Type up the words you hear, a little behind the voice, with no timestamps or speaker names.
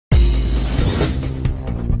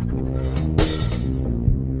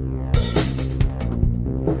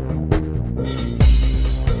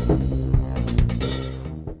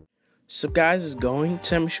So guys, it's going.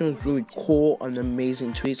 Today I'm showing this really cool and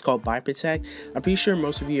amazing tweak. It's called BioProtect. I'm pretty sure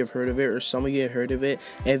most of you have heard of it, or some of you have heard of it.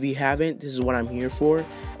 And if you haven't, this is what I'm here for.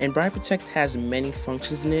 And BioProtect has many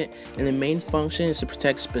functions in it, and the main function is to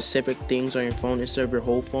protect specific things on your phone instead of your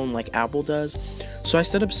whole phone like Apple does. So I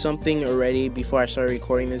set up something already before I started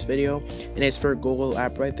recording this video, and it's for a Google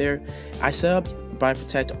app right there. I set up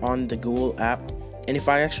BioProtect on the Google app. And if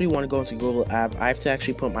I actually want to go into Google app, I have to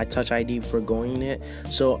actually put my Touch ID before going in it.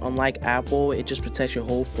 So unlike Apple, it just protects your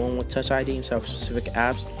whole phone with Touch ID instead of specific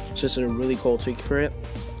apps. So it's a really cool tweak for it.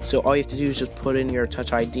 So all you have to do is just put in your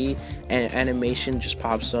Touch ID and animation just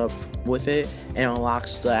pops up with it and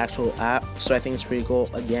unlocks the actual app. So I think it's pretty cool.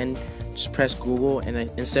 Again, just press Google, and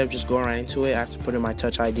then instead of just going right into it, I have to put in my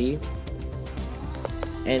Touch ID.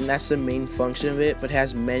 And that's the main function of it, but it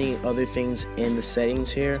has many other things in the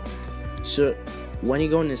settings here. So when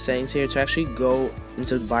you go into settings here, to actually go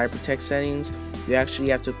into BioProtect settings, you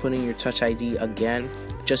actually have to put in your Touch ID again,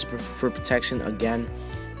 just for protection again.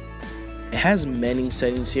 It has many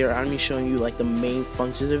settings here. I'm going to be showing you like the main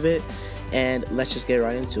functions of it, and let's just get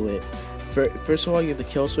right into it. First of all, you have the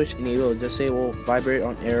kill switch, enable or disable, vibrate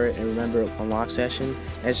on error, and remember unlock session.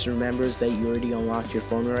 It just remembers that you already unlocked your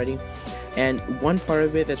phone already. And one part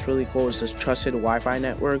of it that's really cool is this trusted Wi-Fi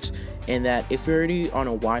networks, and that if you're already on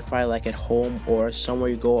a Wi-Fi like at home or somewhere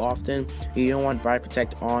you go often, you don't want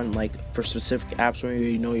BioProtect on like for specific apps where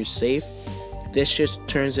you know you're safe. This just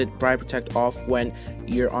turns it BioProtect off when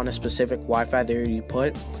you're on a specific Wi-Fi they already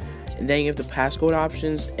put. And then you have the passcode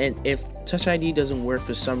options, and if Touch ID doesn't work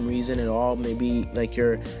for some reason at all, maybe like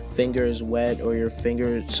your finger is wet or your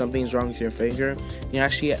finger, something's wrong with your finger, you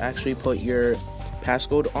actually put your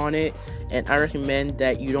passcode on it. And I recommend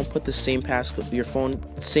that you don't put the same passcode,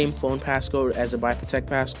 same phone passcode as the BioProtect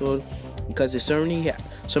passcode, because if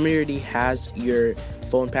somebody already has your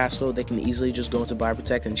phone passcode, they can easily just go into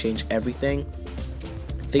BioProtect and change everything.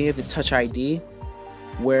 Then you have the Touch ID,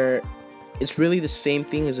 where it's really the same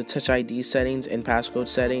thing as the Touch ID settings and passcode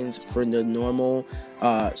settings for the normal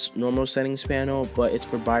settings panel, but it's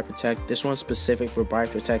for BioProtect. This one's specific for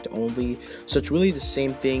BioProtect only, so it's really the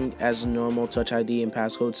same thing as the normal Touch ID and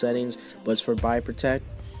passcode settings, but it's for BioProtect,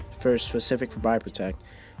 specific for BioProtect.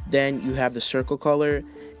 Then you have the circle color,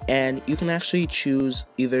 and you can actually choose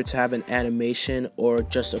either to have an animation or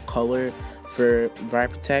just a color for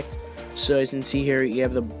BioProtect. So as you can see here, you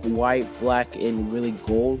have the white, black, and really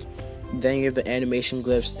gold. Then you have the animation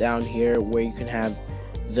glyphs down here, where you can have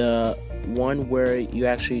the one where you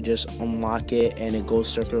actually just unlock it and it goes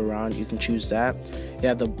circle around. You can choose that. You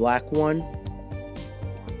have the black one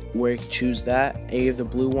where you can choose that, and you have the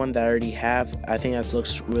blue one that I already have. I think that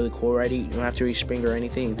looks really cool already. You don't have to respring or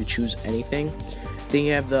anything. You can choose anything. Then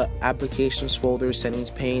you have the applications folder, settings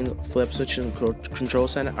panes, flip switch, and control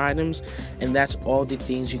center items, and that's all the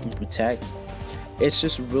things you can protect. It's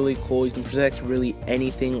just really cool. You can protect really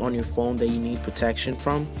anything on your phone that you need protection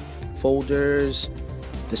from. Folders,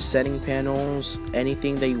 the setting panels,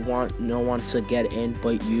 anything that you want no one to get in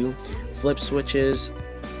but you. Flip switches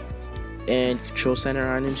and control center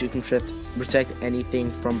items, you can protect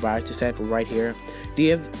anything from BioProtect right here.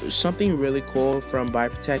 You have something really cool from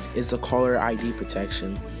BioProtect is the caller ID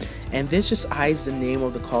protection, and this just hides the name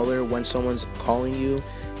of the caller when someone's calling you.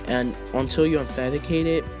 And until you authenticate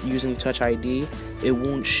it using Touch ID, it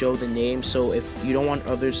won't show the name. So if you don't want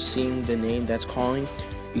others seeing the name that's calling,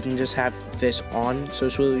 you can just have this on. So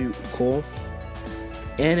it's really cool,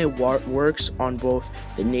 and it works on both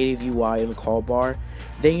the native UI and the call bar.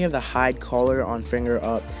 Then you have the hide caller on finger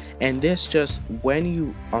up, and this just when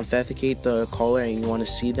you authenticate the caller and you want to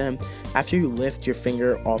see them, after you lift your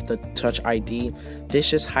finger off the Touch ID,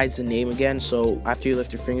 this just hides the name again. So after you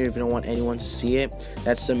lift your finger, if you don't want anyone to see it,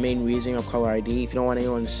 that's the main reason of caller ID. If you don't want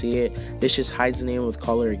anyone to see it, this just hides the name with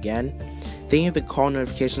caller again. Then you have the call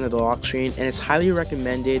notification of the lock screen, and it's highly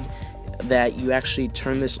recommended that you actually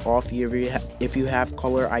turn this off if you have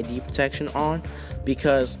caller ID protection on,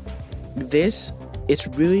 because it's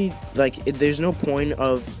really like there's no point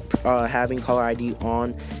of having caller ID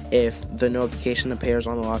on if the notification appears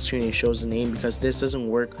on the lock screen and shows the name, because this doesn't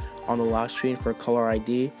work on the lock screen for caller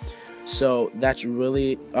ID. So that's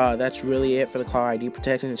really it for the caller ID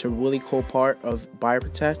protection. It's a really cool part of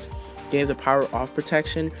BioProtect. You have the power off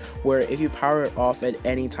protection, where if you power it off at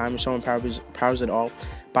any time or someone powers it off,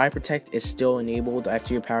 BioProtect is still enabled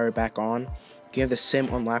after you power it back on. You have the SIM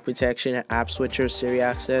unlock protection, app switcher, Siri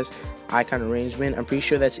access, icon arrangement. I'm pretty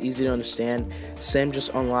sure that's easy to understand. SIM just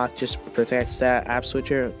unlock just protects that. App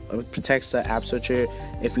switcher protects the app switcher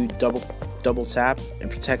if you double tap, and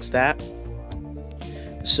protects that.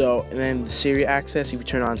 So, and then the Siri access, if you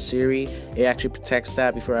turn on Siri, it actually protects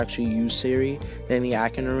that before I actually use Siri. Then the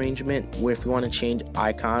icon arrangement, where if you want to change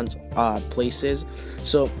icons, places.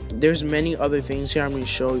 So there's many other things here I'm going to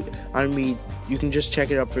show you. You can just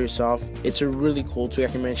check it up for yourself. It's a really cool tool. I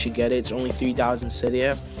recommend you get it. It's only 3,000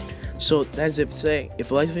 Cydia. So that's it for today. If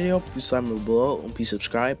you like the video, please comment below and please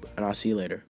subscribe, and I'll see you later.